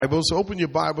Bibles, open your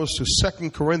Bibles to 2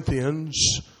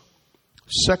 Corinthians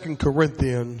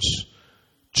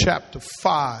chapter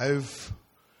 5.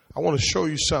 I want to show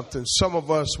you something. Some of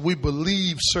us, we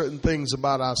believe certain things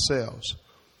about ourselves.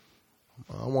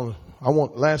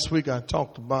 Last week I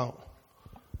talked about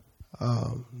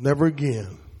never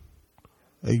again.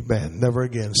 Amen. Never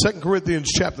again. 2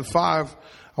 Corinthians chapter 5.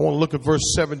 I want to look at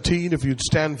verse 17. If you'd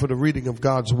stand for the reading of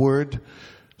God's word.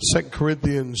 2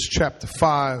 Corinthians chapter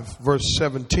 5, verse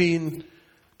 17.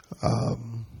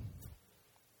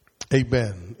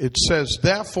 Amen. It says,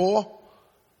 therefore,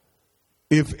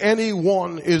 if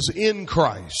anyone is in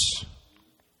Christ,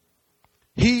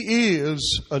 he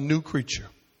is a new creature.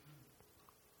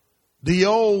 The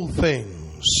old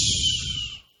things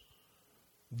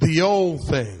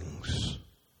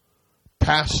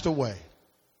passed away.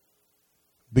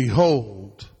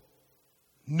 Behold,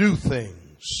 new things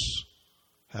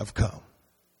have come.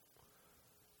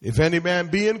 If any man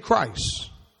be in Christ,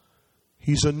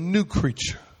 he's a new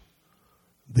creature.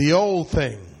 The old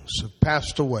things have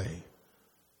passed away.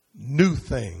 New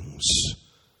things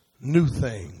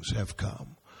have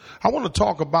come. I want to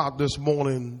talk about this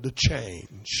morning the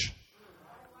change.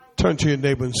 Turn to your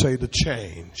neighbor and say the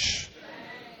change.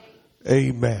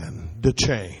 Amen. The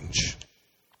change.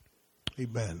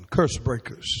 Amen. Curse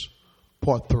breakers,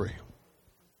 part 3.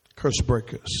 Curse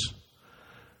breakers.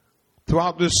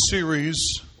 Throughout this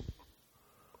series,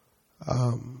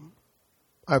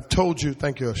 I've told you,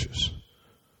 thank you, ushers,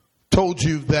 told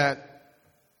you that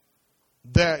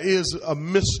there is a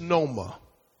misnomer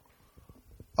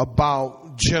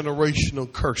about generational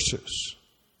curses.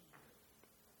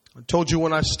 I told you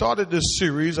when I started this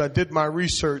series, I did my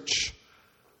research,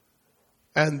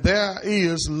 and there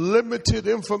is limited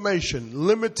information,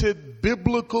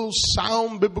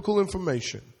 sound biblical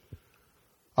information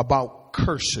about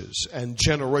curses and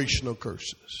generational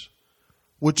curses,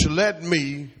 which led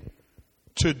me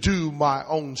to do my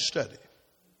own study.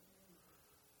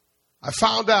 I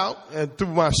found out, and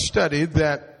through my study,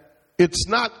 that it's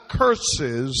not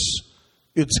curses,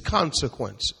 it's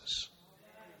consequences.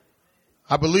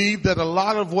 I believe that a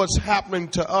lot of what's happening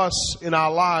to us in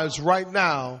our lives right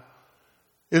now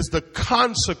is the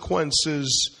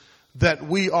consequences that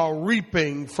we are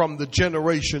reaping from the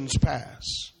generations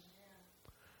past.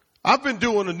 I've been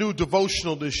doing a new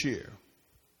devotional this year.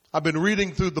 I've been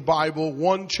reading through the Bible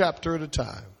one chapter at a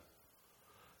time.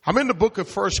 I'm in the book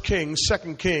of 1 Kings,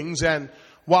 2 Kings, and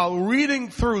while reading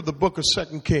through the book of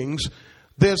 2 Kings,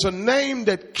 there's a name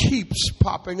that keeps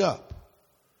popping up.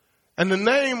 And the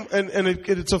name,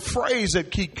 it's a phrase that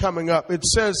keeps coming up. It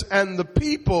says, and the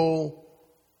people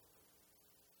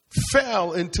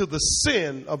fell into the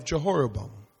sin of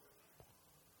Jehoram.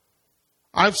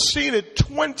 I've seen it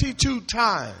 22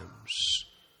 times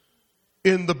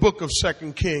in the book of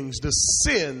 2 Kings, the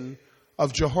sin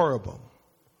of Jehoram.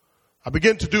 I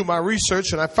began to do my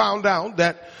research and I found out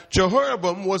that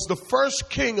Jehoram was the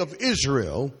first king of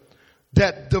Israel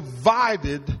that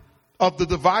divided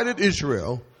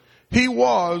Israel. He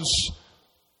was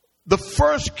the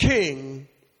first king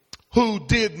who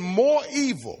did more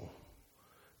evil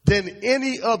than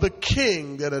any other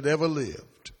king that had ever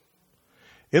lived.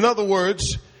 In other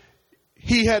words,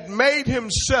 he had made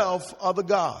himself other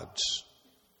gods,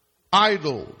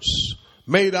 idols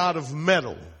made out of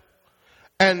metal.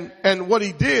 And what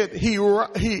he did, he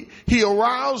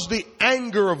aroused the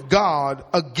anger of God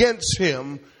against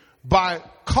him by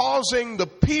causing the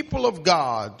people of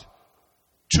God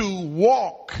to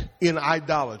walk in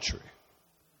idolatry.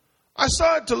 I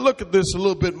started to look at this a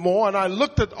little bit more, and I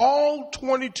looked at all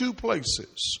 22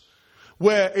 places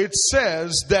where it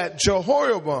says that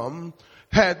Jehoram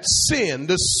had sinned.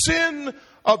 The sin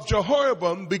of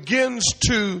Jehoram begins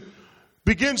to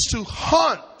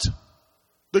haunt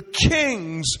the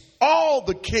kings, all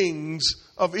the kings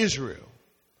of Israel.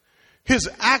 His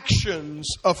actions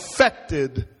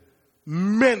affected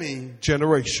many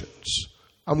generations.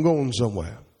 I'm going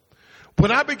somewhere.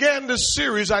 When I began this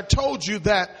series, I told you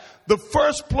that the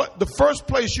first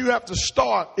place you have to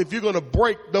start if you're going to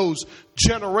break those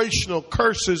generational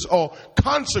curses or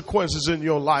consequences in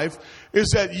your life is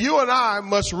that you and I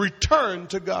must return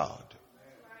to God.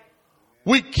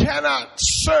 We cannot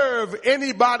serve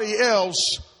anybody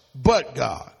else but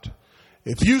God.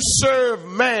 If you serve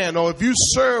man or if you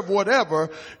serve whatever,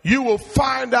 you will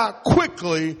find out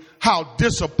quickly how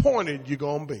disappointed you're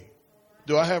going to be.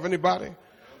 Do I have anybody?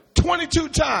 22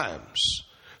 times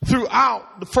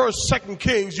throughout the first, 2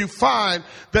 Kings, you find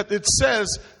that it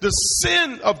says the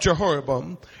sin of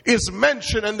Jehoram is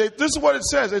mentioned. And this is what it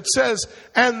says. It says,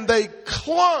 and they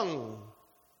clung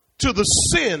to the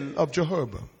sin of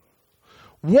Jehoram.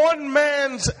 One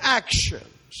man's action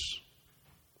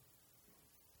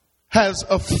has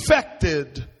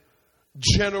affected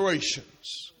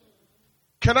generations.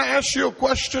 Can I ask you a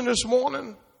question this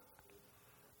morning?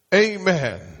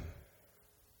 Amen.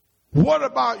 What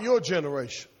about your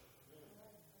generation?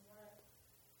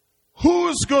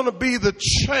 Who's going to be the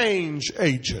change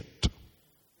agent?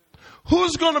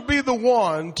 Who's going to be the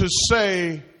one to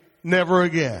say never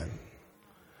again?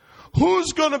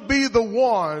 Who's going to be the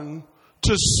one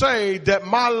to say that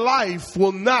my life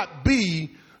will not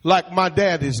be like my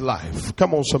daddy's life?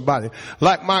 Come on, somebody.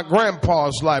 Like my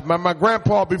grandpa's life, my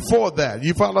grandpa before that.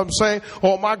 You follow what I'm saying?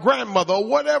 Or my grandmother, or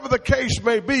whatever the case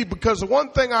may be. Because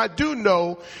one thing I do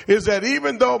know is that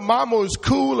even though mama was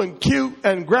cool and cute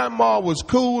and grandma was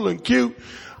cool and cute,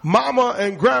 mama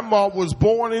and grandma was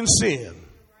born in sin.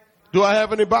 Do I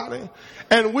have anybody?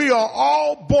 And we are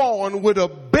all born with a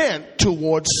bent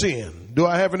towards sin. Do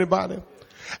I have anybody?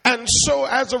 And so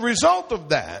as a result of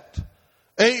that,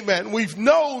 amen, we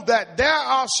know that there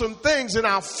are some things in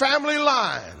our family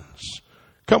lines.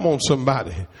 Come on,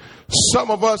 somebody.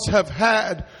 Some of us have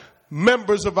had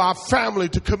members of our family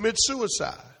to commit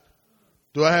suicide.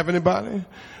 Do I have anybody?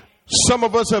 Some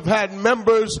of us have had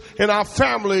members in our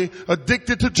family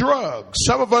addicted to drugs.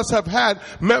 Some of us have had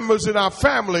members in our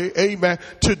family, amen,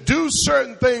 to do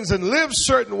certain things and live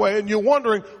certain way. And you're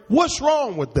wondering, what's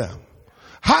wrong with them?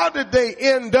 How did they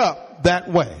end up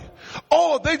that way?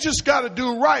 Oh, they just got to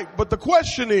do right. But the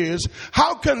question is,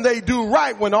 how can they do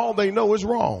right when all they know is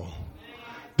wrong?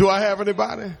 Do I have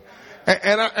anybody?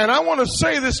 And I want to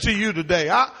say this to you today.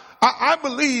 I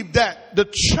believe that the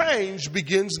change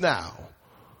begins now.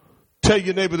 Tell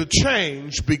your neighbor, the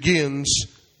change begins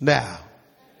now.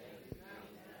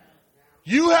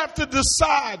 You have to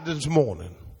decide this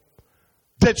morning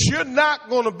that you're not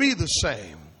going to be the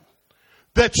same.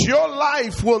 That your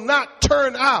life will not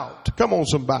turn out, come on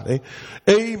somebody,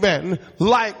 amen,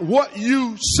 like what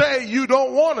you say you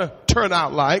don't want to turn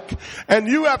out like. And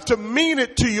you have to mean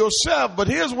it to yourself. But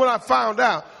here's what I found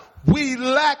out. We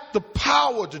lack the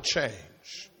power to change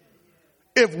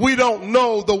if we don't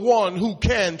know the one who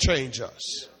can change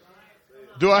us.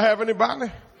 Do I have anybody?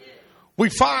 We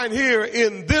find here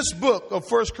in this book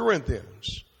of 1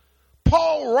 Corinthians,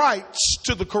 Paul writes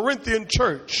to the Corinthian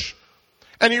church,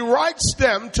 and he writes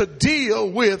them to deal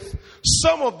with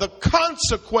some of the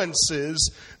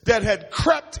consequences that had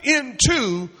crept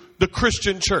into the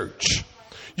Christian church.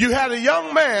 You had a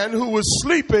young man who was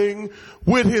sleeping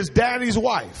with his daddy's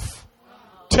wife.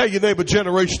 Tell your neighbor,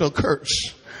 generational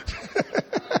curse.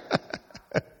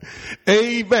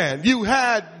 Amen. You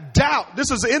had doubt.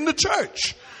 This is in the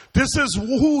church. This is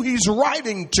who he's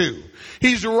writing to.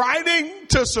 He's writing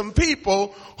to some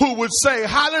people who would say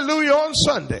hallelujah on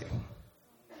Sunday,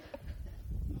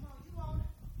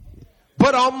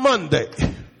 but on Monday,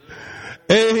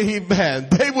 amen,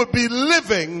 they would be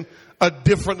living a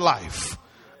different life.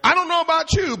 I don't know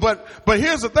about you, but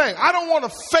here's the thing. I don't want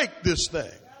to fake this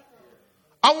thing.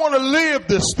 I want to live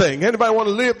this thing. Anybody want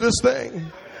to live this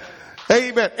thing?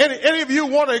 Amen. Any of you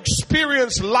want to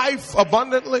experience life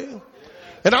abundantly?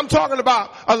 And I'm talking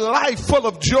about a life full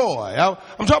of joy.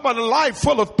 I'm talking about a life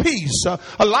full of peace,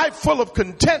 a life full of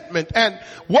contentment. And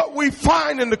what we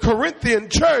find in the Corinthian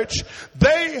church,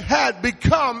 they had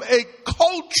become a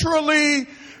culturally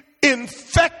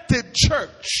infected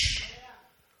church.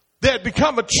 They had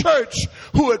become a church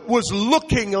who was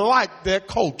looking like their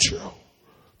culture.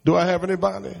 Do I have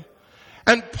anybody?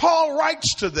 And Paul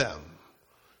writes to them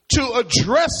to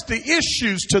address the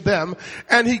issues to them.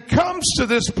 And he comes to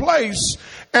this place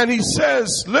and he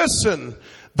says, listen,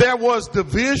 there was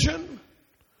division.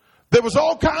 There was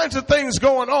all kinds of things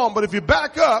going on. But if you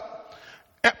back up,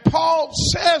 Paul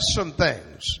says some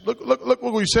things. Look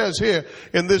what he says here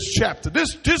in this chapter.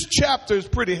 This chapter is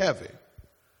pretty heavy.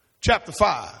 Chapter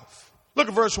 5. Look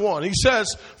at verse 1. He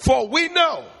says, for we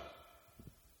know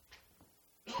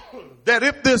that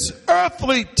if this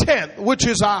earthly tent, which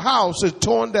is our house, is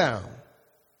torn down,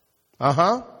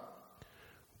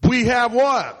 we have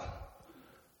what?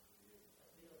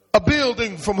 A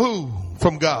building from who?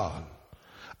 From God.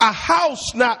 A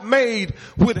house not made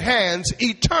with hands,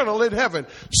 eternal in heaven.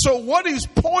 So what he's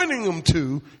pointing them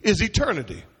to is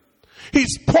eternity.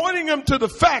 He's pointing them to the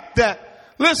fact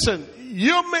that, listen,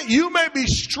 you may be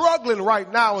struggling right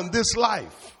now in this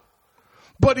life.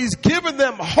 But he's given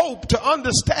them hope to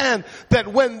understand that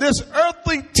when this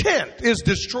earthly tent is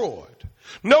destroyed,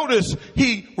 notice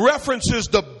he references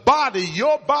the body,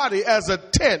 your body, as a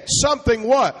tent, something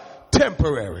what?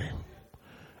 Temporary.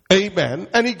 Amen.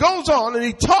 And he goes on and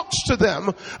he talks to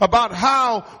them about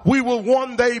how we will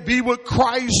one day be with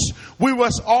Christ. We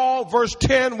must all, verse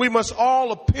 10, we must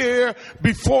all appear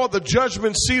before the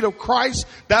judgment seat of Christ.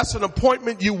 That's an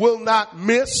appointment you will not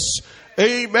miss.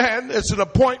 Amen. It's an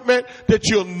appointment that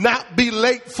you'll not be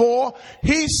late for.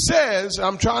 He says,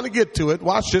 I'm trying to get to it.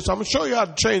 Watch this. I'm going to show you how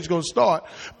the change is going to start.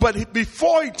 But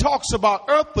before he talks about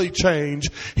earthly change,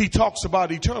 he talks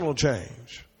about eternal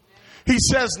change. He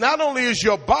says not only is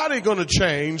your body going to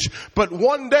change, but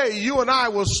one day you and I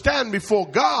will stand before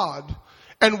God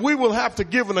and we will have to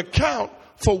give an account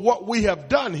for what we have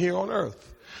done here on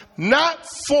earth. Not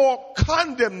for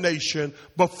condemnation,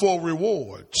 but for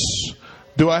rewards.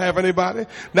 Do I have anybody?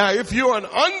 Now, if you're an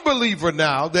unbeliever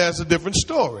now, there's a different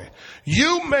story.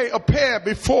 You may appear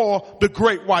before the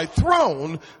great white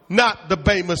throne, not the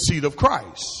bema seat of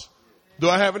Christ. Do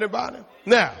I have anybody?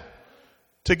 Now,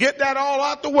 to get that all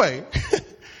out the way,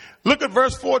 look at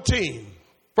verse 14.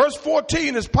 Verse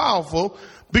 14 is powerful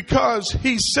because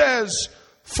he says,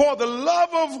 for the love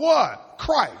of what?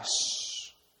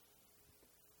 Christ.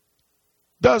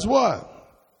 Does what?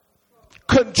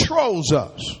 Controls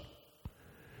us.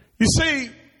 You see,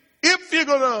 if you're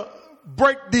going to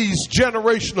break these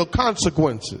generational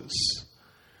consequences,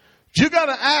 you got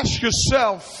to ask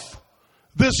yourself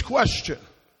this question.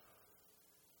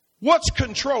 What's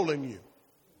controlling you?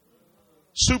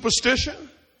 Superstition?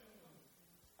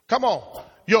 Come on.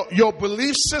 Your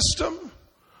belief system?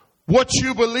 What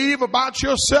you believe about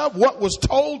yourself? What was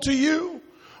told to you?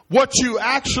 What you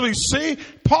actually see?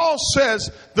 Paul says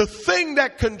the thing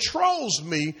that controls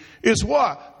me is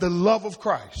what? The love of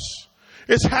Christ.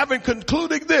 It's having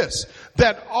concluded this,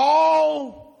 that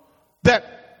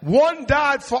one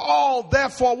died for all,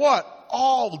 therefore what?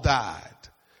 All died.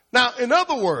 Now, in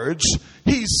other words,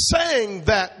 he's saying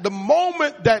that the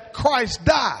moment that Christ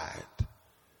died,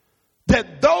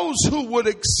 that those who would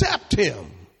accept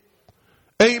him,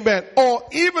 amen, or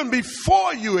even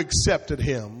before you accepted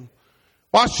him,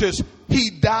 watch this, he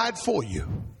died for you.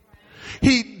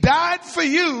 He died for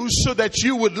you so that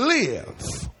you would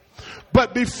live.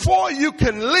 But before you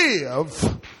can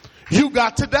live, you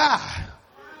got to die.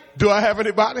 Do I have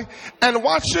anybody? And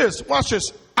watch this.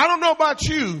 I don't know about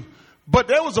you, but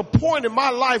there was a point in my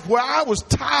life where I was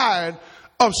tired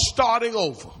of starting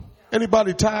over.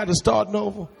 Anybody tired of starting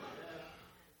over?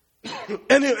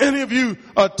 Any of you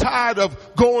are tired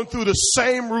of going through the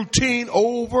same routine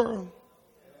over?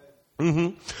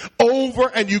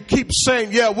 Over, and you keep saying,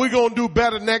 yeah, we're going to do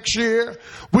better next year.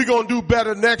 We're going to do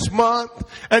better next month.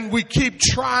 And we keep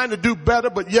trying to do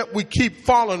better, but yet we keep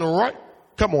falling right.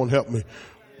 Come on, help me.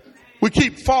 We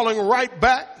keep falling right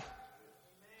back.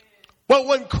 Well,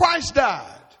 when Christ died,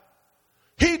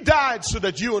 he died so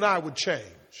that you and I would change.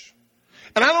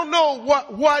 And I don't know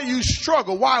why you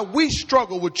struggle, why we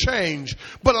struggle with change,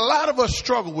 but a lot of us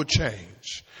struggle with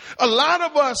change. A lot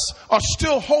of us are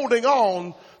still holding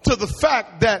on to the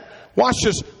fact that, watch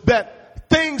this, that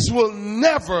things will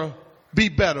never be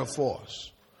better for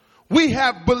us. We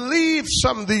have believed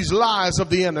some of these lies of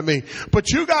the enemy, but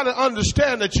you got to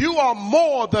understand that you are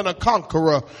more than a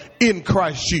conqueror in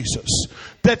Christ Jesus.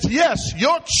 That yes,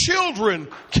 your children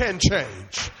can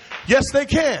change. Yes, they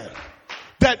can.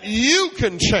 That you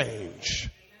can change.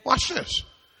 Watch this.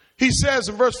 He says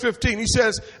in verse 15, he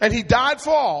says, and he died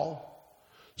for all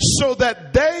so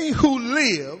that they who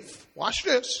live, watch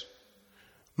this,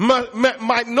 might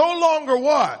no longer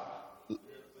what?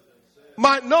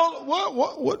 Might no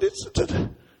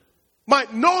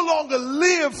longer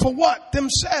live for what?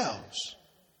 Themselves.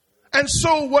 And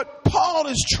so what Paul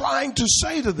is trying to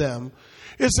say to them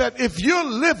is that if you're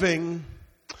living,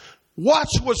 watch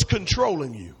what's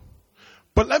controlling you.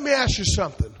 But let me ask you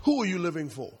something. Who are you living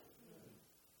for?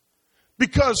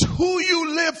 Because who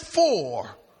you live for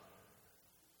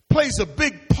plays a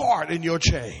big part in your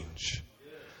change.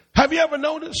 Have you ever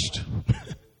noticed?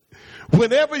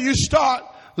 Whenever you start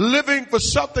living for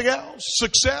something else,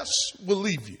 success will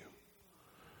leave you.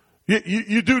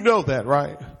 You do know that,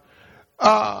 right?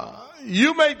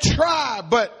 You may try,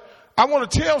 but I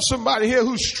want to tell somebody here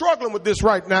who's struggling with this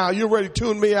right now. You're ready to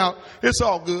tune me out. It's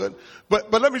all good.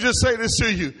 But let me just say this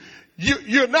to you.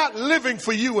 You're not living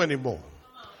for you anymore.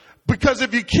 Because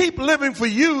if you keep living for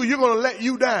you, you're going to let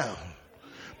you down.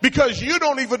 Because you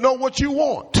don't even know what you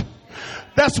want.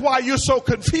 That's why you're so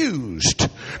confused.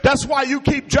 That's why you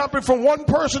keep jumping from one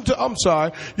person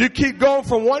to, you keep going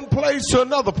from one place to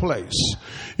another place.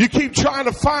 You keep trying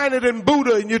to find it in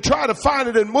Buddha, and you try to find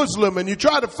it in Muslim, and you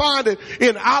try to find it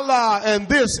in Allah, and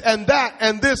this and that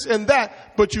and this and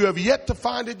that, but you have yet to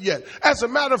find it yet. As a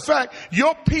matter of fact,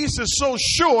 your peace is so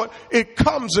short, it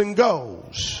comes and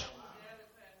goes.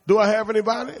 Do I have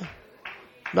anybody?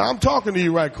 Now I'm talking to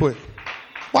you right quick.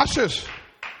 Watch this.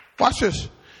 Watch this.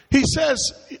 He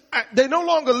says they no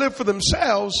longer live for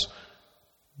themselves,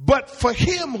 but for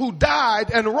him who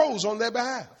died and rose on their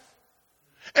behalf.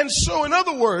 And so in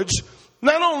other words,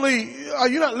 not only are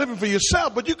you not living for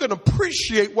yourself, but you can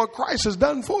appreciate what Christ has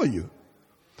done for you.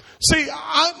 See,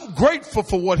 I'm grateful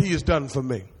for what he has done for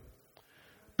me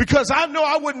because I know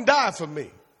I wouldn't die for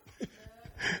me.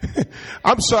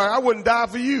 I'm sorry, I wouldn't die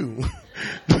for you.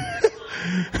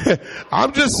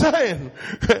 I'm just saying,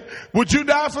 would you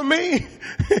die for me?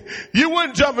 You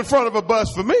wouldn't jump in front of a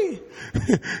bus for me.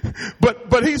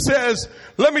 But he says,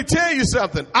 let me tell you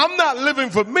something. I'm not living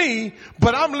for me,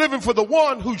 but I'm living for the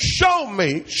one who showed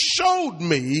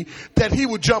me that he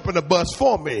would jump in a bus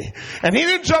for me. And he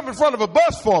didn't jump in front of a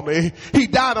bus for me. He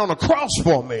died on a cross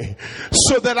for me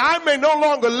so that I may no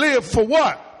longer live for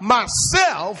what?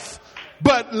 Myself,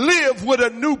 but live with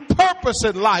a new purpose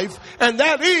in life, and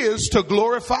that is to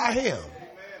glorify him.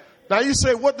 Now you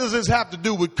say, what does this have to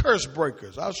do with curse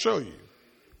breakers? I'll show you.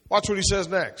 Watch what he says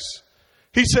next.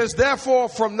 He says, therefore,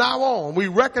 from now on, we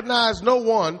recognize no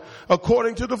one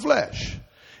according to the flesh.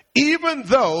 Even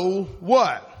though,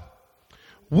 what?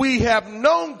 We have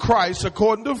known Christ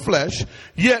according to the flesh,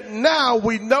 yet now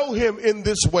we know him in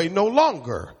this way no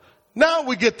longer. Now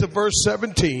we get to verse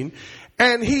 17.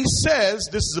 And he says,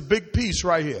 this is a big piece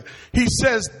right here. He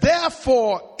says,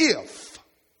 therefore, if.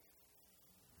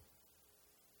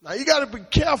 Now you got to be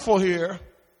careful here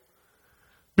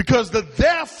because the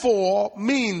therefore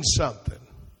means something.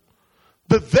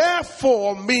 The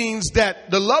therefore means that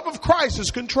the love of Christ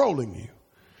is controlling you.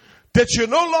 That you're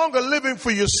no longer living for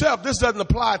yourself. This doesn't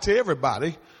apply to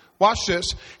everybody. Watch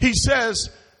this. He says,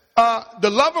 the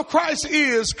love of Christ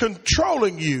is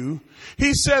controlling you.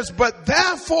 He says, but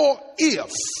therefore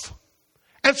if.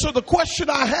 And so the question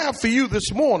I have for you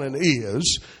this morning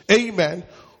is, amen,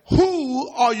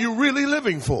 who are you really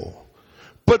living for?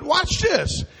 But watch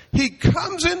this. He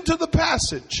comes into the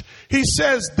passage. He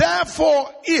says,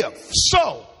 therefore if.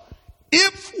 So,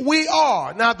 if we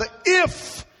are. Now the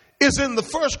if is in the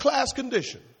first class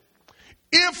condition.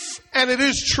 If, and it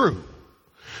is true.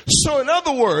 So in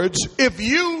other words, if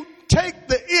you take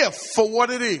the if for what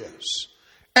it is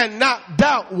and not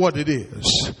doubt what it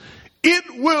is, it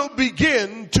will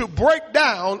begin to break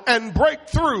down and break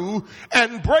through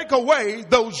and break away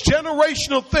those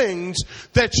generational things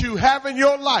that you have in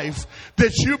your life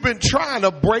that you've been trying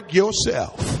to break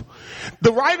yourself.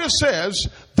 The writer says,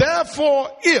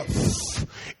 therefore,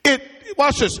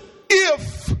 watch this,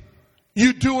 if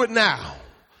you do it now.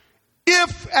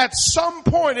 If at some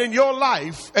point in your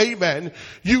life, amen,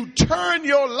 you turn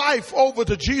your life over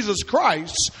to Jesus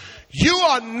Christ, you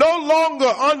are no longer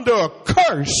under a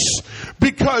curse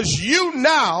because you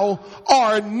now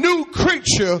are a new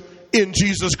creature in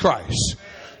Jesus Christ.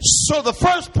 So the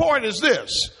first point is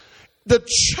this. The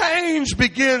change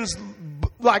begins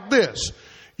like this.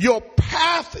 Your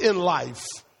path in life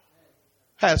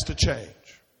has to change.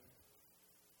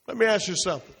 Let me ask you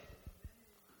something.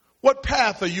 What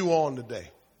path are you on today?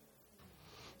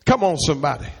 Come on,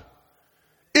 somebody.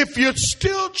 If you're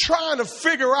still trying to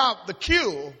figure out the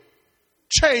cure,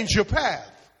 change your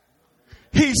path.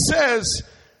 He says,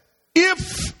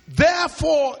 if,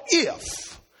 therefore,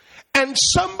 if, and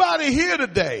somebody here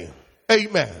today,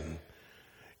 amen,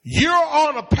 you're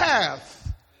on a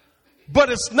path,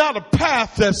 but it's not a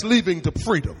path that's leading to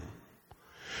freedom.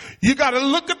 You got to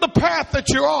look at the path that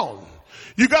you're on.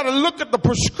 You got to look at the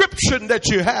prescription that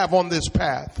you have on this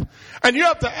path. And you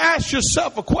have to ask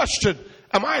yourself a question.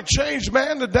 Am I a changed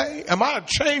man today? Am I a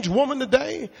changed woman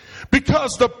today?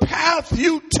 Because the path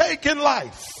you take in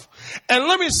life. And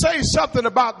let me say something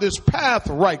about this path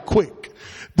right quick.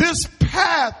 This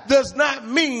path does not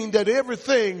mean that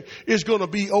everything is going to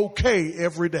be okay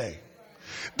every day.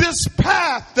 This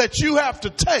path that you have to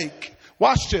take,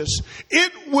 watch this,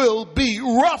 it will be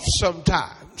rough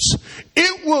sometimes.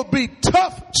 It will be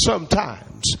tough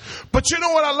sometimes. But you know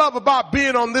what I love about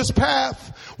being on this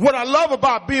path? What I love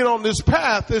about being on this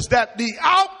path is that the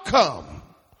outcome,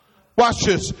 watch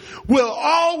this, will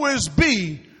always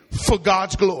be for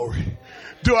God's glory.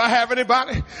 Do I have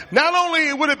anybody? Not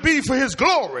only would it be for his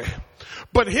glory,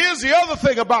 but here's the other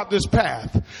thing about this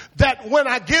path, that when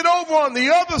I get over on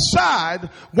the other side,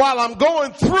 while I'm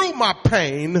going through my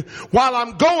pain, while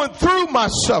I'm going through my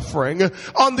suffering,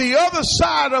 on the other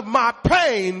side of my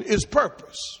pain is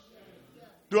purpose.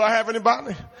 Do I have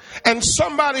anybody? And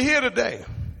somebody here today,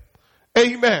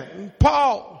 amen,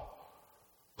 Paul,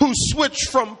 who switched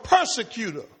from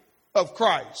persecutor of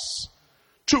Christ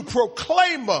to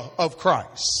proclaimer of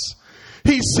Christ.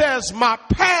 He says, my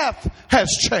path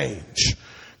has changed.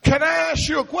 Can I ask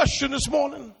you a question this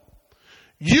morning?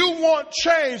 You want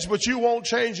change, but you won't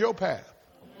change your path.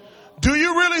 Do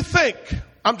you really think,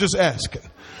 I'm just asking,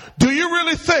 do you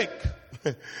really think,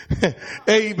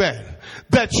 amen,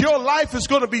 that your life is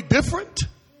going to be different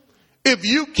if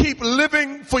you keep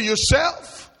living for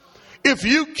yourself? If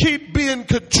you keep being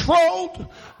controlled,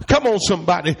 come on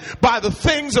somebody, by the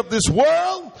things of this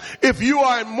world, if you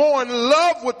are more in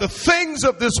love with the things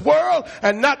of this world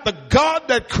and not the God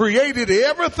that created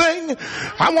everything,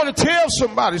 I want to tell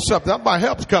somebody something. My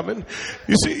help's coming.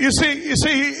 You see,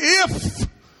 if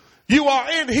you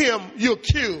are in him, you're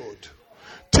cured.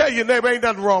 Tell your neighbor, ain't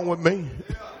nothing wrong with me.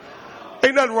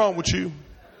 Ain't nothing wrong with you.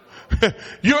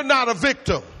 You're not a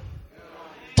victim.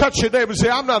 Touch your neighbor and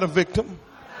say, I'm not a victim.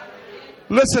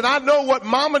 Listen, I know what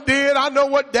mama did. I know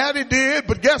what daddy did.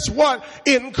 But guess what?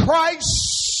 In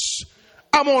Christ,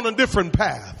 I'm on a different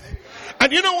path.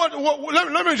 And you know what?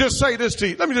 Let me just say this to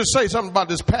you. Let me just say something about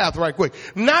this path right quick.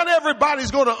 Not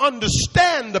everybody's going to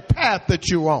understand the path that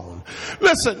you're on.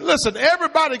 Listen,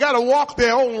 everybody got to walk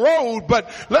their own road. But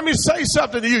let me say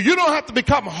something to you. You don't have to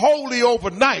become holy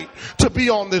overnight to be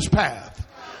on this path.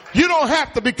 You don't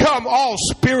have to become all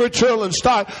spiritual and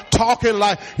start talking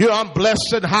like, I'm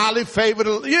blessed and highly favored.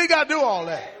 You ain't got to do all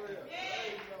that.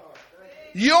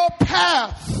 Your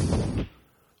path,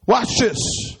 watch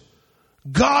this.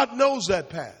 God knows that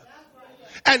path.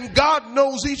 And God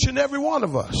knows each and every one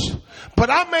of us. But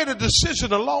I made a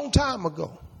decision a long time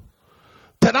ago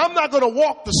that I'm not going to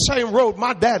walk the same road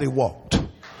my daddy walked.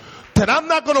 That I'm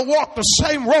not going to walk the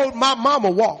same road my mama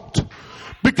walked.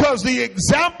 Because the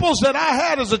examples that I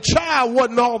had as a child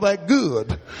wasn't all that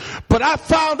good. But I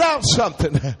found out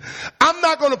something. I'm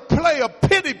not going to play a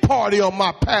pity party on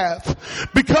my path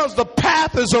because the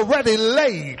path is already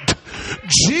laid.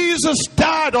 Jesus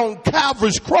died on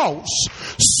Calvary's cross.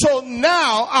 So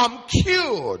now I'm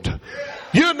cured.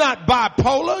 You're not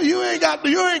bipolar. You ain't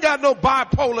got no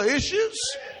bipolar issues.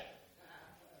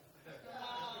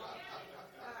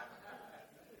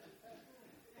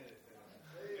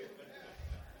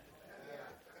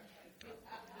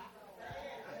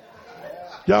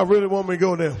 Y'all really want me to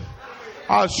go there?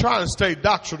 I was trying to stay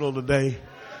doctrinal today.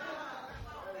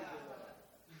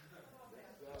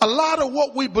 A lot of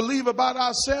what we believe about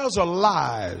ourselves are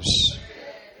lies.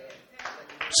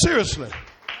 Seriously.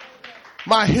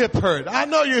 My hip hurt. I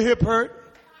know your hip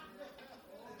hurt.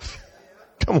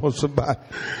 Come on, somebody.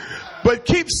 But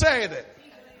keep saying it.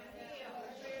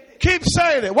 Keep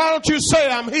saying it. Why don't you say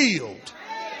I'm healed?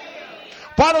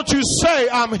 Why don't you say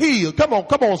I'm healed? Come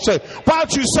on, say. Why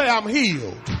don't you say I'm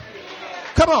healed?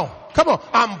 Come on,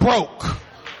 I'm broke.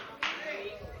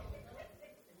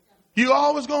 You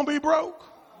always gonna be broke?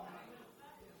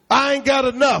 I ain't got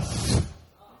enough.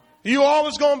 You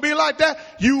always gonna be like that?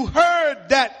 You heard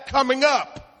that coming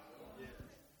up.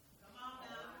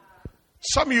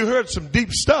 Some of you heard some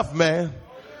deep stuff, man,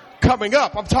 coming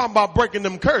up. I'm talking about breaking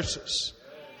them curses.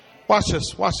 Watch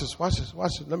this.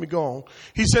 Let me go on.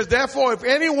 He says, therefore, if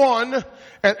anyone,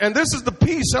 and this is the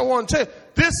piece I want to tell you,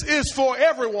 this is for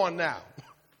everyone now.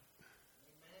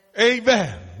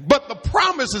 Amen. But the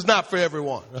promise is not for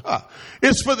everyone.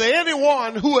 It's for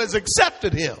anyone who has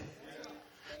accepted him.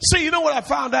 See, you know what I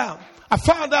found out? I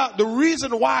found out the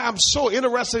reason why I'm so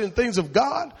interested in things of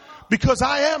God, because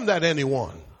I am that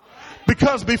anyone.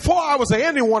 Because before I was a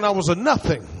anyone, I was a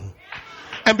nothing.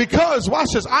 And because,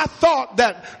 watch this, I thought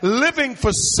that living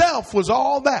for self was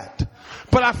all that.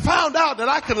 But I found out that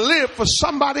I can live for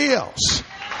somebody else.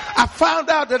 I found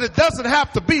out that it doesn't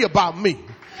have to be about me.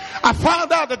 I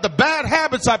found out that the bad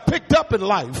habits I picked up in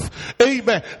life,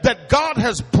 amen, that God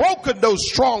has broken those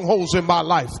strongholds in my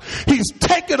life. He's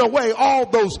taken away all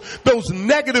those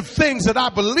negative things that I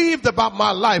believed about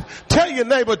my life. Tell your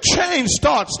neighbor, change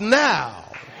starts now.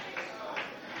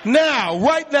 Now,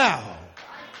 right now.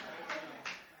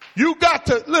 You got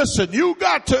to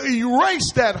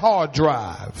erase that hard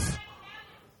drive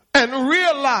and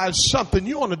realize something.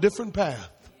 You're on a different path.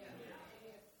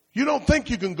 You don't think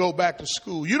you can go back to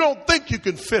school. You don't think you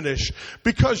can finish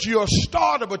because you're a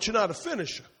starter, but you're not a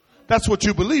finisher. That's what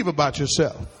you believe about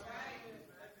yourself.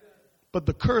 But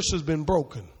the curse has been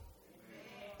broken.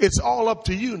 It's all up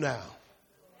to you now.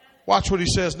 Watch what he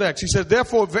says next. He says,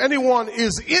 therefore, if anyone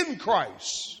is in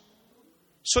Christ,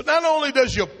 so not only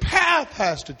does your path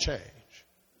has to change.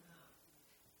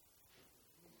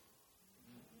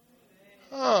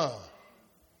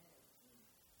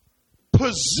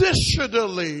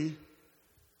 Positionally,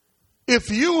 if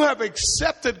you have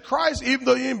accepted Christ, even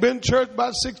though you ain't been in church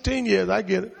about 16 years, I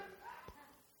get it.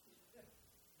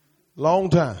 Long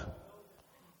time.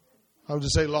 I'm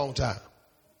just saying long time.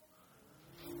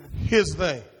 Here's the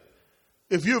thing.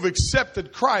 if you've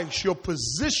accepted Christ, your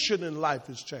position in life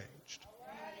has changed.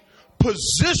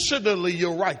 Positionally,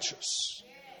 you're righteous.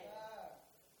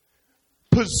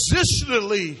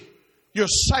 Positionally, you're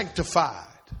sanctified.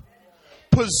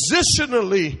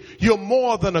 Positionally, you're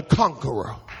more than a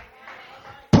conqueror.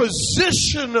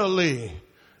 Positionally,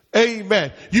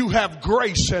 amen, you have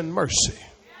grace and mercy.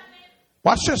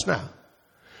 Watch this now.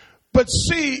 But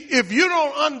see, if you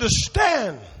don't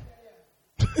understand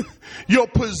your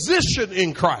position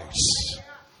in Christ,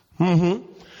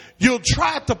 you'll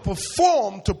try to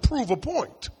perform to prove a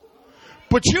point.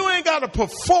 But you ain't got to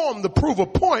perform to prove a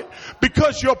point,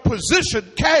 because your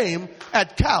position came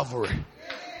at Calvary.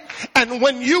 And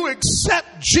when you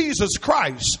accept Jesus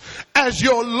Christ as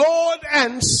your Lord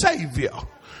and Savior,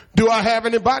 do I have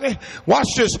anybody?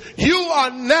 Watch this. You are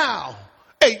now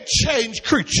a changed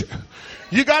creature.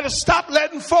 You got to stop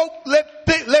letting folk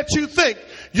let you think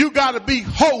you got to be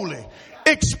holy.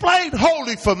 Explain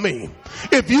holy for me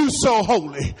if you so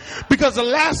holy. Because the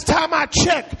last time I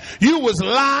checked, you was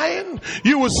lying.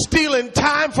 You was stealing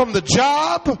time from the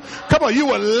job. Come on, you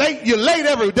were late. You're late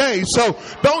every day. So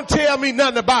don't tell me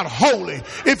nothing about holy.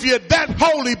 If you're that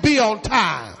holy, be on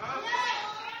time.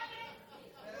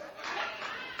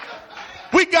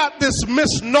 We got this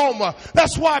misnomer.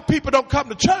 That's why people don't come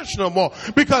to church no more.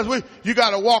 Because you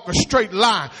got to walk a straight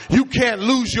line. You can't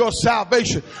lose your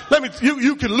salvation.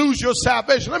 You can lose your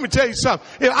salvation. Let me tell you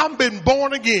something. I've been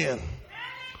born again.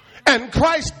 And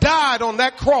Christ died on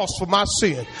that cross for my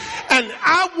sin. And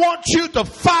I want you to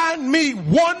find me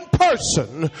one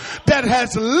person that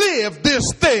has lived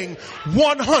this thing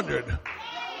 100.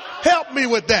 Help me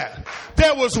with that.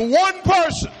 There was one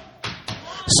person.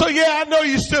 So yeah, I know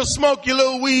you still smoke your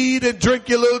little weed and drink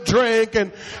your little drink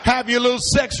and have your little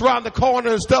sex around the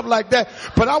corner and stuff like that.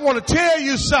 But I want to tell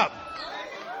you something.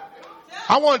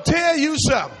 I want to tell you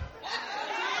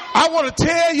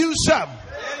something.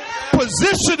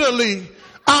 Positionally,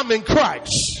 I'm in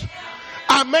Christ.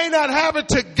 I may not have it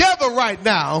together right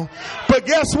now, but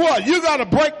guess what? You got to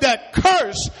break that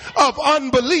curse of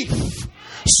unbelief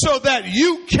so that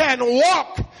you can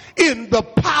walk in the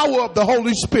power of the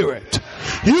Holy Spirit.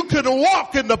 You can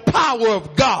walk in the power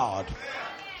of God.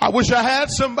 I wish I had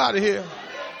somebody here.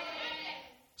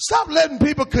 Stop letting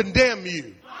people condemn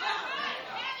you.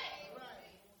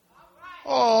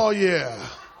 Oh, yeah.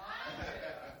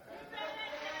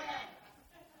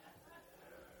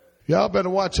 Y'all better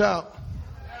watch out.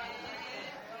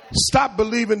 Stop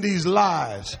believing these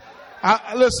lies.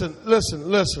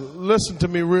 Listen to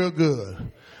me real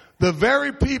good. The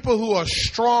very people who are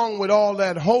strong with all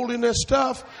that holiness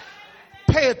stuff,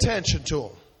 pay attention to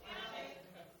them.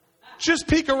 Just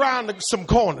peek around some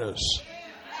corners.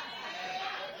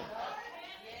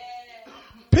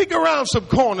 Peek around some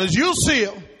corners. You'll see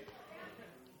them.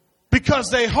 Because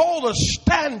they hold a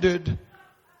standard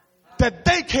that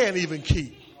they can't even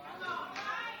keep.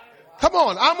 Come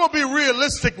on, I'm going to be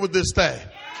realistic with this thing.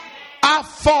 I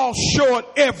fall short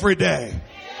every day.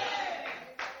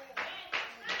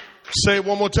 Say it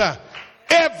one more time.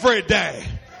 Every day.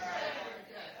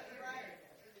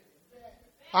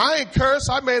 I ain't cursed.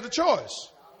 I made a choice.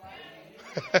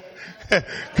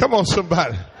 Come on,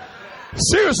 somebody.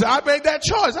 Seriously, I made that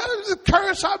choice. I didn't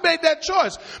curse. I made that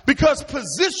choice. Because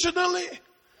positionally,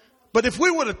 but if we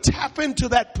were to tap into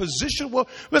that position, well,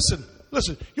 listen,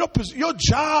 your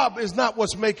job is not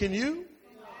what's making you.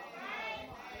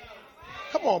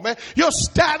 Come on, man. Your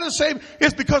status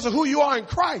is because of who you are in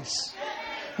Christ.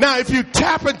 Now, if you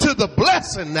tap into the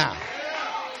blessing now,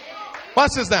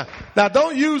 watch this now. Now,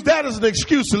 don't use that as an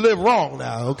excuse to live wrong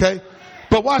now, okay?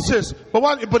 But watch this.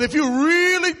 But if you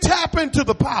really tap into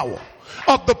the power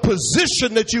of the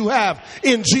position that you have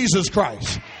in Jesus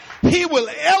Christ, He will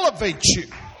elevate you.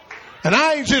 And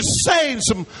I ain't just saying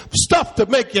some stuff to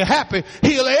make you happy.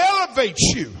 He'll elevate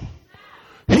you.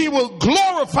 He will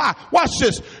glorify. Watch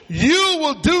this. You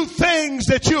will do things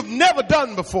that you've never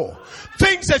done before.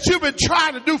 Things that you've been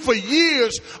trying to do for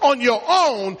years on your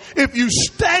own if you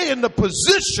stay in the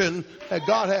position that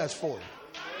God has for you.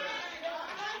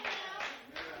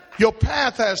 Your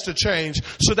path has to change,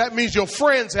 so that means your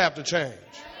friends have to change.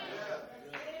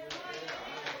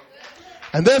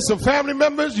 And there's some family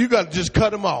members, you got to just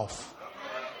cut them off.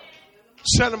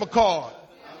 Send them a card.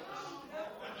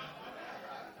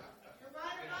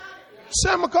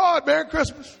 Send them a card. Merry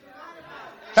Christmas.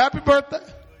 Happy birthday.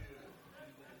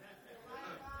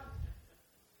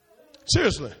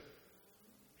 Seriously.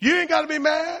 You ain't got to be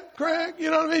mad, Craig.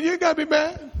 You know what I mean? You ain't got to be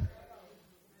mad.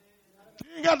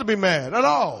 You ain't got to be mad at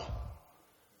all.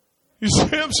 You see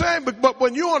what I'm saying? But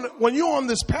when you're on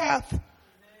this path,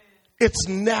 it's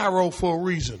narrow for a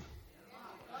reason.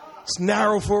 It's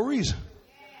narrow for a reason.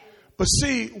 But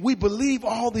see, we believe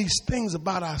all these things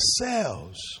about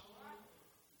ourselves.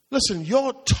 Listen,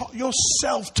 your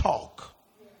self-talk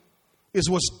is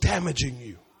what's damaging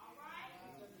you.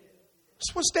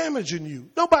 It's what's damaging you.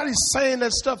 Nobody's saying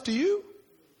that stuff to you.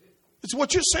 It's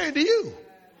what you're saying to you.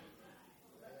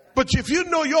 But if you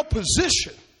know your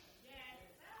position,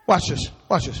 watch this,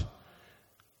 watch this.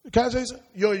 Can I say something?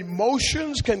 Your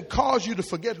emotions can cause you to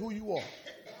forget who you are.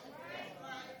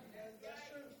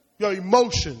 Your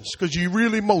emotions, because you're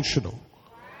really emotional.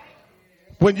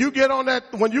 When you get on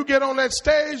that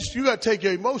stage, you got to take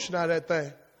your emotion out of that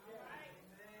thing.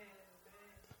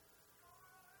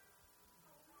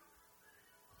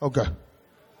 Okay.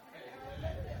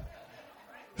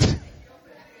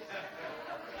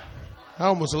 I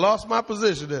almost lost my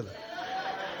position, didn't I?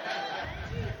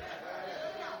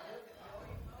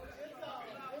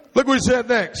 Look what he said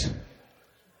next.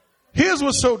 Here's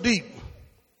what's so deep.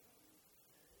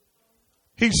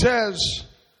 He says,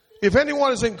 if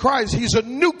anyone is in Christ, he's a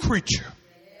new creature.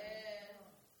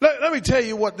 Let me tell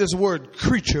you what this word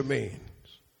creature means.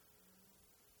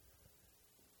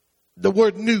 The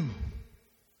word new.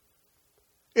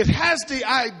 It has the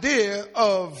idea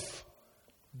of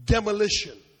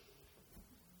demolition,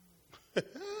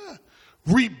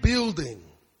 rebuilding.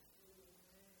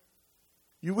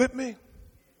 You with me?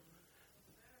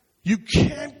 You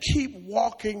can't keep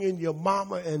walking in your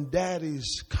mama and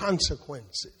daddy's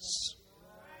consequences.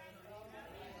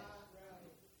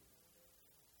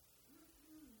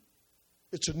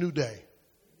 It's a new day.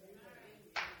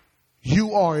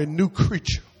 You are a new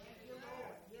creature.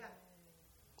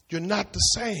 You're not the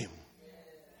same.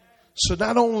 So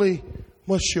not only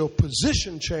must your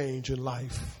position change in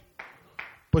life,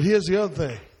 but here's the other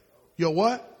thing. Your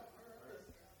what?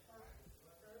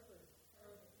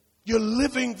 You're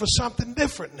living for something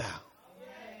different now.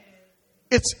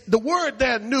 It's the word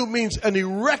there, new, means an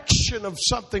erection of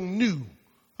something new,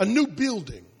 a new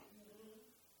building.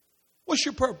 What's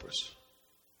your purpose?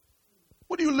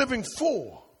 What are you living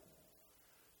for?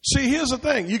 See, here's the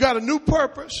thing. You got a new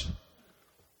purpose,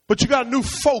 but you got a new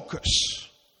focus.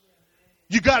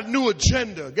 You got a new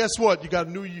agenda. Guess what? You got a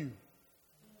new you.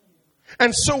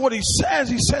 And so what he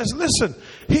says, listen,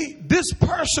 this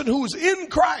person who's in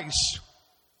Christ,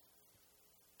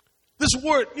 this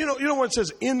word, you know what it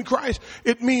says in Christ?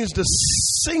 It means the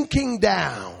sinking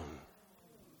down.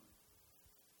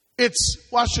 It's,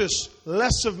 watch this,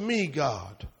 less of me,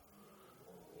 God,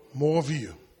 more of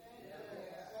you.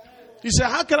 He said,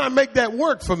 how can I make that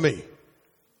work for me?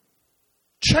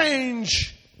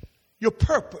 Change your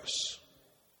purpose.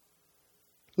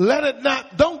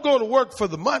 Don't go to work for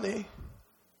the money.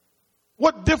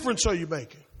 What difference are you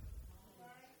making?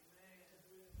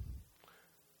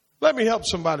 Let me help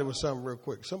somebody with something real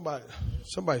quick. Somebody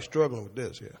struggling with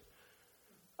this here.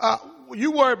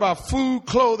 You worry about food,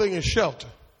 clothing, and shelter.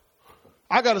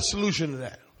 I got a solution to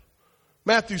that.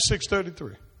 Matthew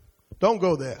 6:33. Don't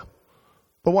go there.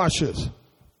 But watch this.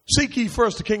 Seek ye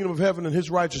first the kingdom of heaven and his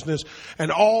righteousness,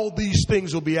 and all these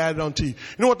things will be added unto you. You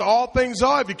know what the all things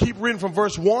are? If you keep reading from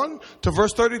verse 1 to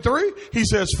verse 33, he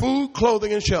says food,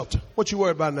 clothing, and shelter. What you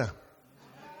worry about now?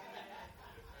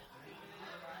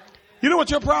 You know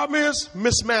what your problem is?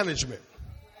 Mismanagement.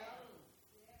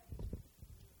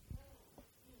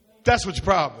 That's what your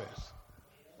problem is.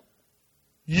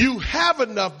 You have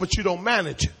enough, but you don't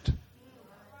manage it.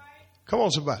 Come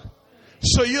on, somebody.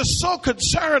 So you're so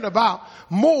concerned about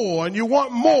more, and you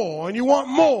want more, and you want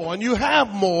more, and you have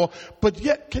more, but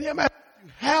yet, can you imagine?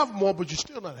 You have more, but you're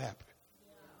still not happy.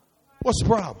 What's the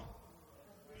problem?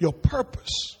 Your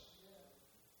purpose.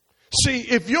 See,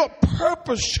 if your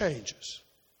purpose changes,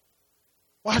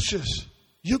 watch this,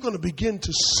 you're going to begin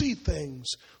to see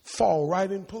things fall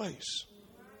right in place.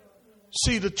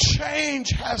 See, the change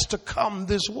has to come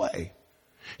this way.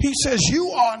 He says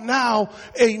you are now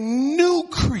a new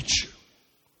creature.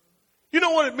 You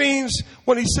know what it means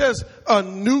when he says a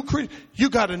new creature? You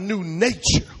got a new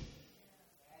nature.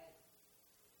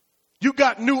 You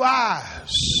got new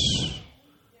eyes.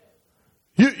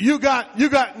 You got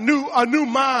a new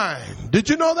mind. Did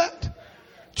you know that?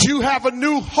 You have a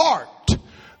new heart.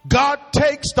 God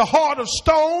takes the heart of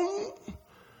stone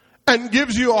and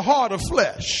gives you a heart of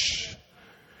flesh.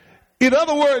 In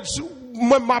other words,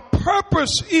 when my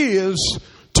purpose is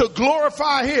to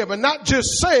glorify him and not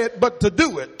just say it, but to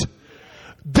do it,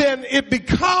 then it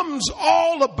becomes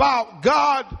all about,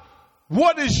 God,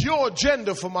 what is your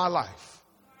agenda for my life?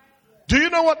 Do you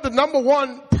know what the number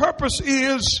one purpose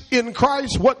is in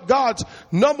Christ? What God's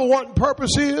number one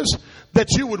purpose is?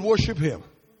 That you would worship him.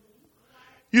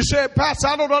 You said, Pastor,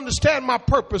 I don't understand my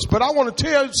purpose, but I want to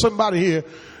tell somebody here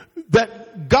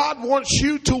that God wants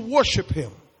you to worship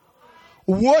him.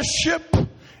 Worship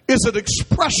is an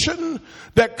expression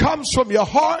that comes from your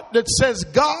heart that says,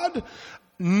 God,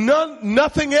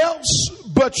 nothing else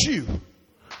but you.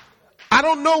 I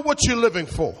don't know what you're living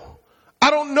for. I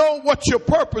don't know what your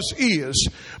purpose is,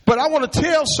 but I want to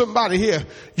tell somebody here,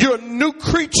 you're a new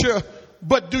creature,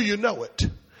 but do you know it?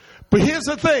 But here's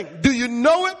the thing. Do you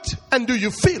know it and do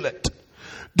you feel it?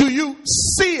 Do you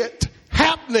see it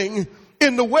happening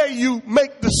in the way you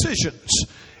make decisions,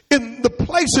 in the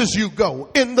places you go,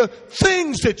 in the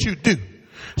things that you do?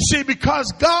 See,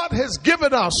 because God has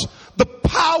given us the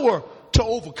power to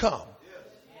overcome.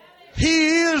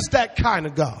 He is that kind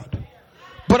of God.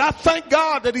 But I thank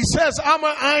God that he says,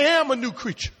 I am a new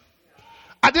creature.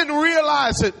 I didn't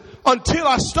realize it until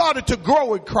I started to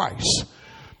grow in Christ.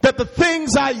 That the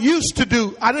things I used to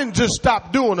do, I didn't just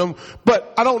stop doing them,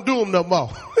 but I don't do them no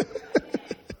more.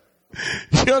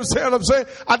 You understand what I'm saying?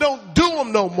 I don't do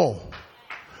them no more.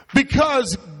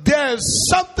 Because there's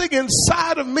something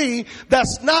inside of me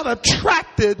that's not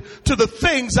attracted to the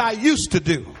things I used to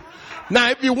do. Now,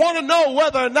 if you want to know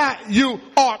whether or not you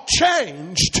are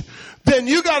changed, then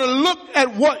you got to look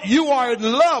at what you are in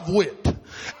love with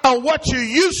and what you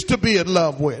used to be in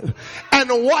love with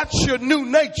and watch your new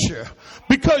nature,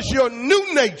 because your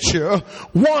new nature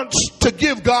wants to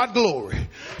give God glory.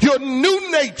 Your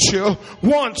new nature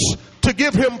wants to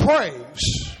give him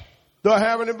praise. Do I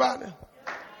have anybody?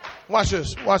 Watch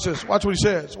this. Watch this. Watch what he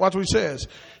says. Watch what he says.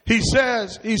 He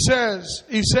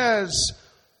says,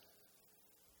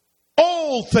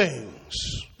 old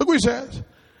things. Look what he says.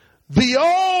 The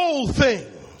old things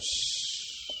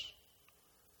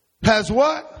has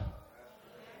what?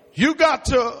 You got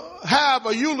to have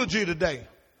a eulogy today.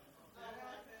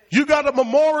 You got to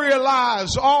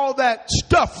memorialize all that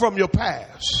stuff from your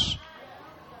past.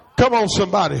 Come on,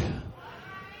 somebody.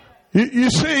 You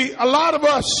see, a lot of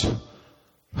us,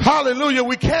 hallelujah,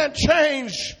 we can't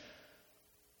change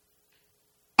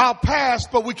our past,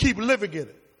 but we keep living in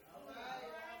it.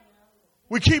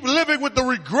 We keep living with the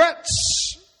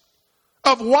regrets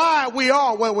of why we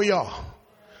are where we are.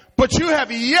 But you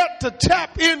have yet to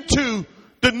tap into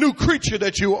the new creature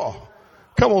that you are.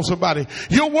 Come on, somebody.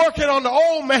 You're working on the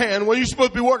old man when you're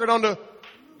supposed to be working on the...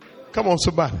 Come on,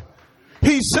 somebody.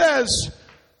 He says,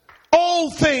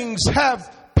 old things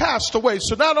have passed away.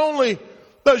 So not only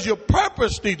does your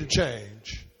purpose need to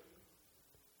change,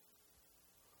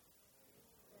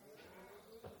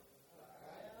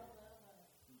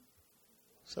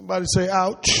 somebody say,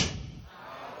 ouch.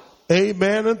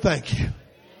 Amen and thank you.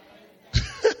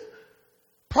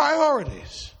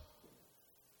 Priorities.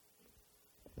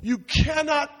 You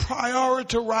cannot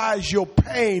prioritize your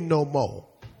pain no more.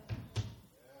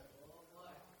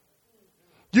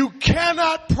 You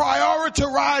cannot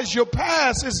prioritize your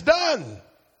past. It's done.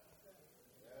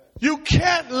 You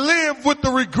can't live with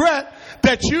the regret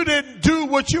that you didn't do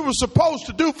what you were supposed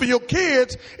to do for your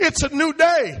kids. It's a new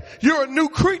day. You're a new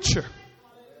creature.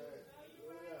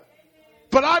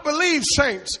 But I believe,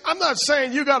 saints, I'm not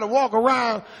saying you got to walk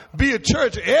around, be at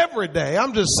church every day.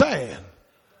 I'm just saying.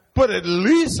 But at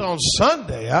least on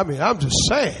Sunday, I'm just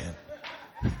saying.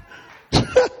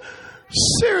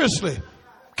 Seriously.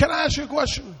 Can I ask you a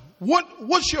question?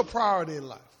 What's your priority in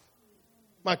life?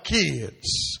 My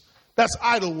kids. That's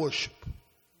idol worship.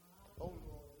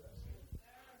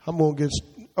 I'm going to get,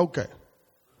 okay.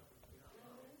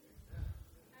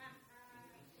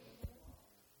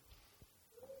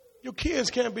 Your kids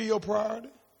can't be your priority.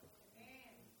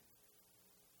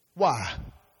 Why?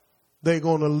 They're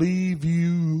going to leave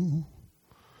you.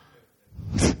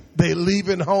 They're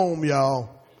leaving home, y'all.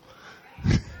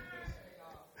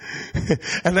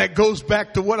 And that goes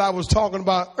back to what I was talking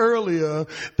about earlier,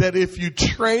 that if you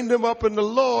train them up in the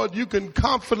Lord, you can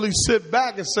confidently sit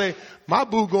back and say, my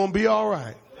boo going to be all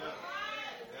right.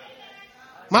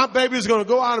 My baby is going to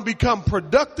go out and become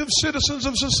productive citizens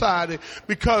of society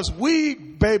because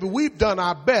we've done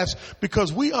our best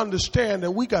because we understand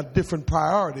that we got different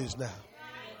priorities now.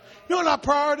 You know what our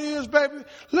priority is, baby?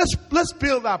 Let's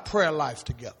build our prayer life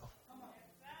together.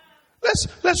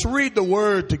 Let's read the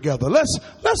word together. Let's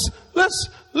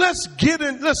get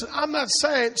in. Listen, I'm not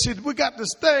saying, see, we got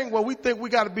this thing where we think we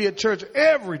got to be at church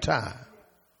every time,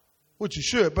 which you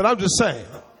should, but I'm just saying.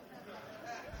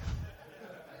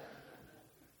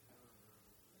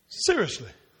 Seriously.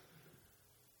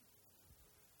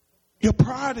 Your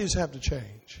priorities have to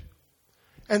change.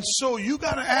 And so you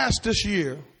got to ask this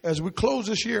year, as we close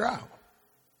this year out,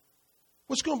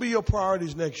 what's going to be your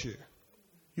priorities next year?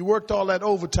 You worked all that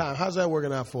overtime. How's that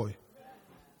working out for you?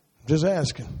 Just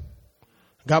asking.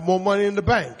 Got more money in the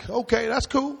bank. Okay, that's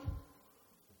cool.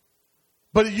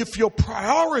 But if your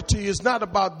priority is not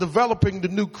about developing the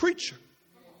new creature,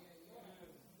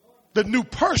 the new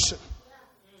person.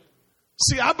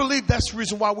 See, I believe that's the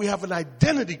reason why we have an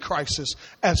identity crisis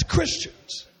as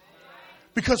Christians.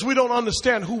 Because we don't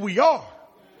understand who we are.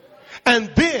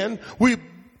 And then we've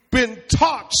been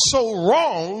taught so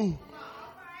wrong.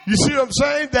 You see what I'm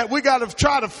saying? That we got to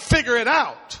try to figure it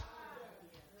out.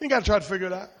 You got to try to figure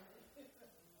it out.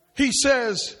 He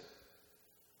says,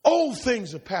 old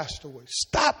things have passed away.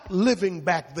 Stop living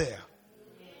back there.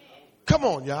 Come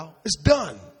on, y'all. It's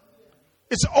done.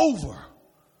 It's over.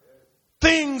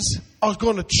 Things are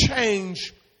going to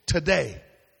change today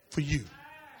for you.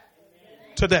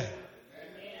 Today.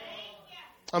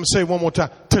 I'm going to say it one more time.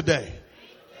 Today.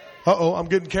 I'm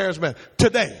getting charismatic.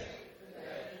 Today.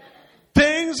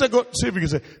 Things are going, see if you can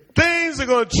say, things are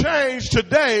going to change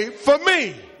today for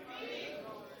me.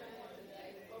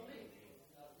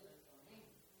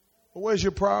 But where's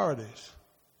your priorities?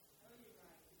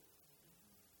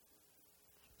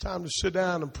 Time to sit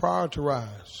down and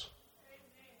prioritize.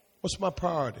 What's my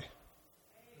priority?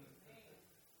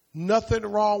 Nothing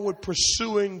wrong with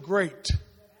pursuing great.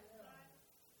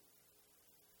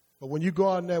 But when you go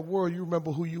out in that world, you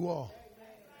remember who you are.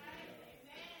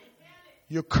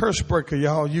 You're a curse breaker,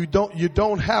 y'all. You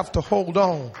don't have to hold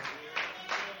on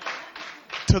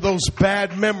to those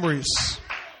bad memories.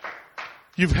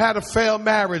 You've had a failed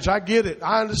marriage. I get it.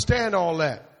 I understand all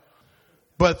that.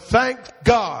 But thank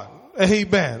God,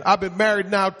 amen, I've been married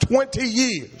now 20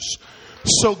 years.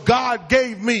 So God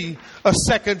gave me a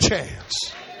second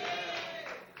chance.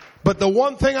 But the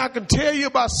one thing I can tell you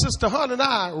about Sister Hunt and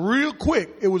I, real quick,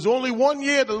 it was only 1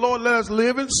 year the Lord let us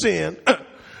live in sin.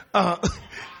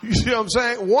 You see what I'm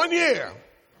saying? 1 year.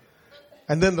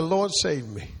 And then the Lord saved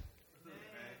me.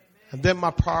 And then my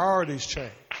priorities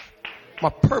changed. My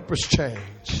purpose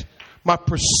changed. My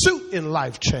pursuit in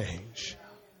life changed.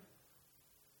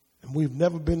 And we've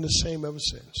never been the same ever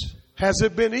since. Has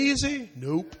it been easy?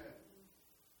 Nope.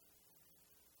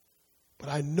 But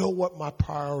I know what my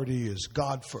priority is.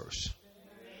 God first.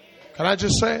 Can I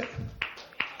just say it?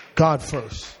 God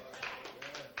first.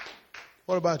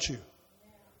 What about you?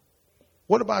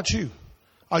 What about you?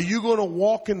 Are you going to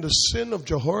walk in the sin of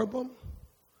Jehoram?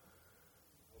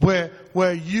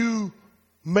 Where you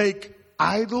make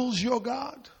idols your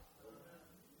God?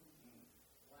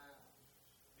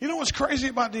 You know what's crazy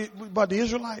about the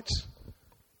Israelites?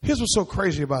 Here's what's so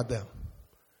crazy about them.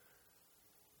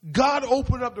 God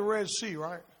opened up the Red Sea,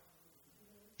 right?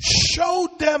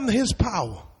 Showed them his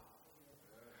power.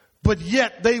 But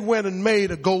yet they went and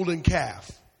made a golden calf.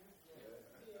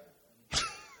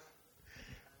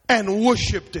 And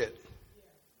worshiped it.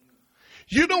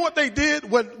 You know what they did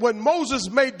when Moses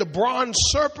made the bronze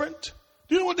serpent?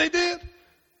 Do you know what they did?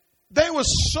 They were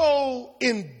so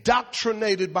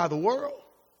indoctrinated by the world.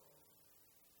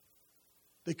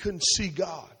 They couldn't see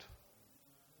God.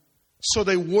 So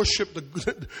they worshiped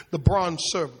the bronze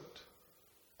serpent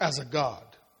as a god.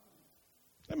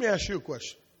 Let me ask you a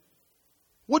question.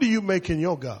 What are you making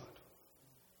your God?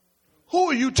 Who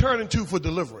are you turning to for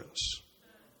deliverance?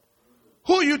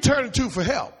 Who are you turning to for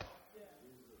help?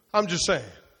 I'm just saying.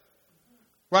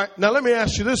 Right? Now let me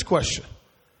ask you this question.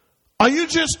 Are you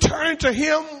just turning to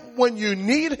him when you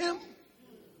need him?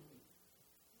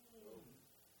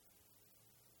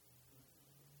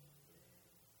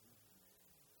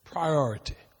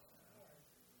 Priority.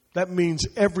 That means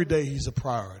every day he's a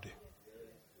priority.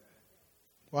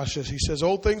 Watch this. He says,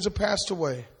 old things have passed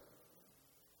away.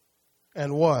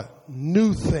 And what?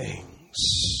 New things.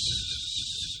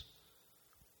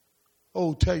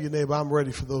 Oh, tell your neighbor, I'm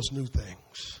ready for those new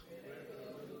things.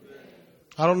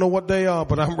 I don't know what they are,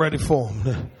 but I'm ready for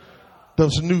them.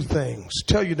 Those new things.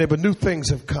 Tell your neighbor, new things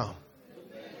have come.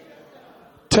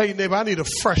 Tell your neighbor, I need a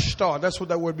fresh start. That's what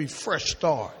that word means, fresh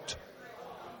start.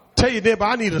 Tell your neighbor,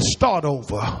 I need a start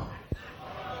over.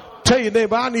 Tell your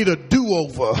neighbor, I need a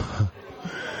do-over.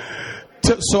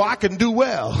 So I can do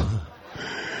well.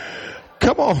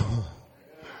 Come on.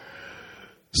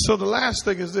 So the last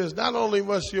thing is this. Not only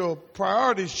must your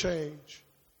priorities change,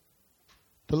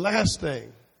 the last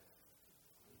thing.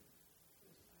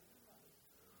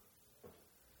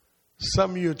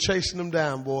 Some of you are chasing them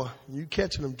down, boy. You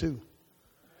catching them too.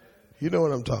 You know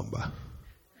what I'm talking about.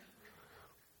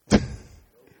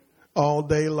 All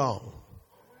day long.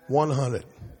 100.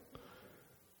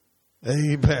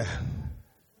 Amen.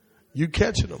 You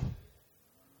catching them.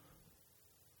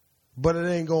 But it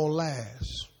ain't going to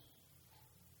last.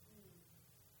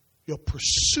 Your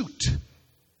pursuit,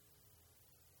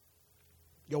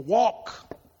 your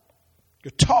walk,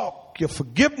 your talk, your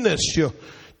forgiveness, your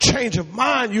change of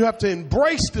mind, you have to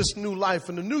embrace this new life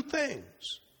and the new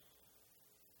things.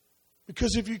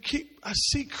 Because if you I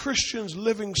see Christians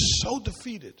living so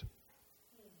defeated.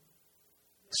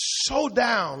 so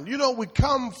down. You know, we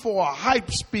come for a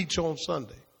hype speech on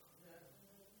Sunday.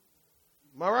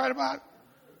 Am I right about it?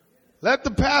 Let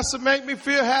the pastor make me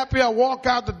feel happy. I walk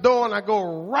out the door and I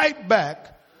go right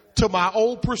back to my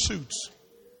old pursuits.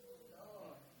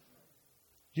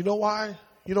 You know why?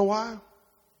 You know why?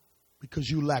 Because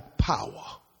you lack power.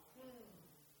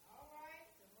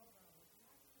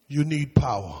 You need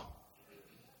power.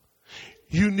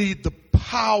 You need the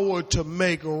power to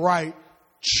make right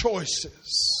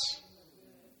choices.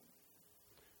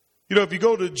 You know, if you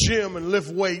go to the gym and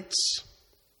lift weights,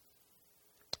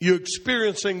 you're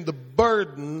experiencing the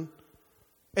burden,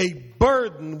 a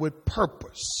burden with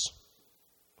purpose.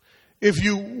 If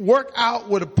you work out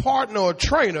with a partner or a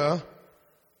trainer,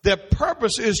 their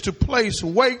purpose is to place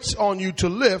weights on you to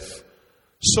lift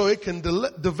so it can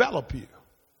develop you.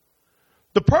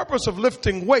 The purpose of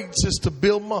lifting weights is to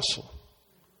build muscle.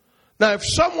 Now, if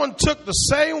someone took the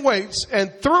same weights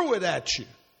and threw it at you,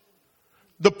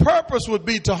 the purpose would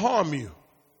be to harm you.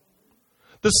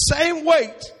 The same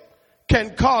weight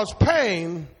can cause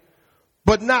pain,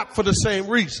 but not for the same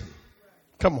reason.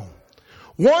 Come on.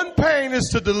 One pain is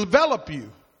to develop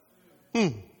you,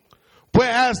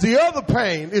 whereas the other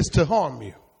pain is to harm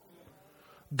you.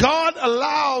 God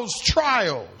allows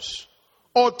trials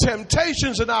or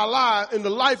temptations in our life, in the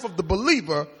life of the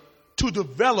believer, to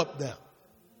develop them.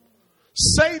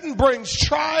 Satan brings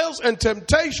trials and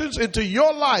temptations into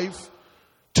your life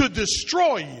to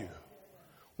destroy you,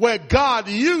 where God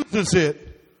uses it,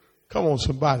 come on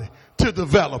somebody, to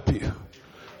develop you.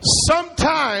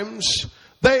 Sometimes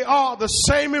they are the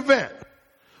same event.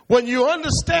 When you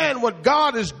understand what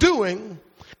God is doing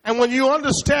and when you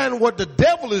understand what the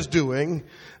devil is doing,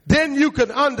 then you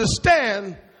can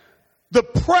understand the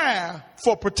prayer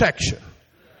for protection.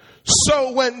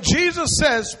 So when Jesus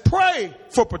says pray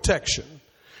for protection,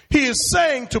 he is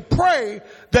saying to pray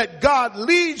that God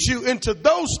leads you into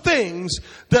those things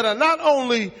that are not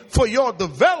only for your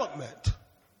development,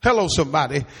 hello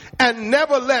somebody, and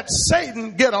never let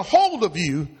Satan get a hold of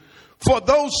you for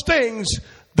those things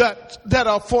that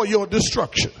are for your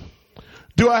destruction.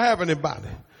 Do I have anybody?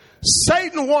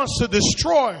 Satan wants to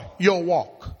destroy your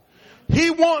walk.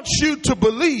 He wants you to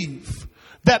believe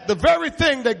that the very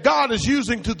thing that God is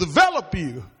using to develop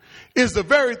you is the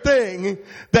very thing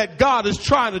that God is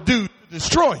trying to do to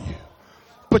destroy you.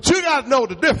 But you got to know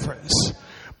the difference.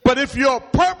 But if your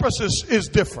purpose is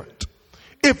different,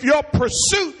 if your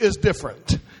pursuit is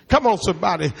different, come on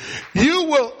somebody, you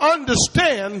will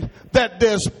understand that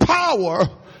there's power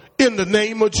in the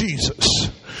name of Jesus.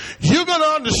 You're going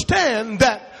to understand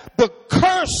that the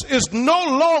curse is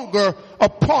no longer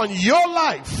upon your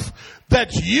life,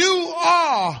 that you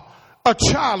are a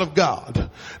child of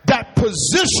God, that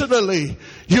positionally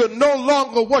you're no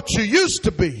longer what you used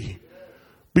to be,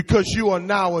 because you are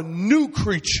now a new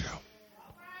creature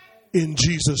in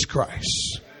Jesus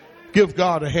Christ. Give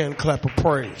God a hand clap of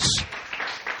praise.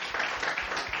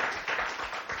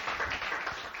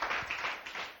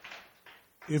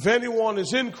 If anyone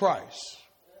is in Christ,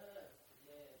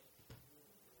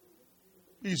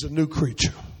 he's a new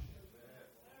creature.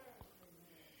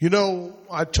 You know,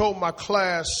 I told my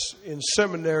class in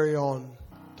seminary on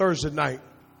Thursday night,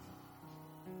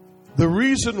 the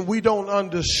reason we don't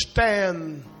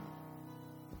understand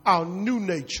our new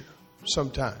nature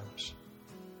sometimes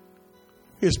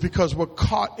is because we're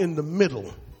caught in the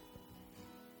middle.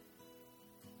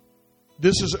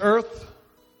 This is earth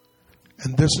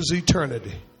and this is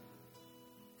eternity.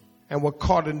 And we're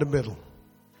caught in the middle.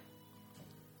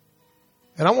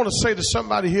 And I want to say to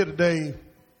somebody here today,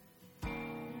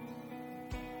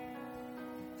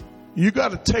 you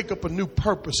got to take up a new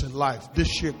purpose in life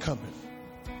this year coming.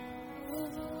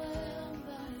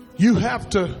 You have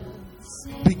to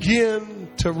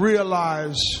begin to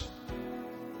realize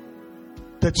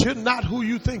that you're not who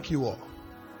you think you are.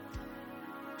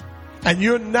 And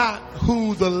you're not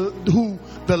who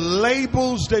the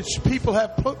labels that people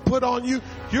have put on you.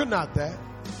 You're not that.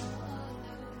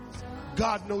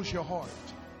 God knows your heart.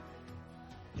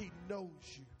 He knows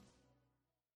you.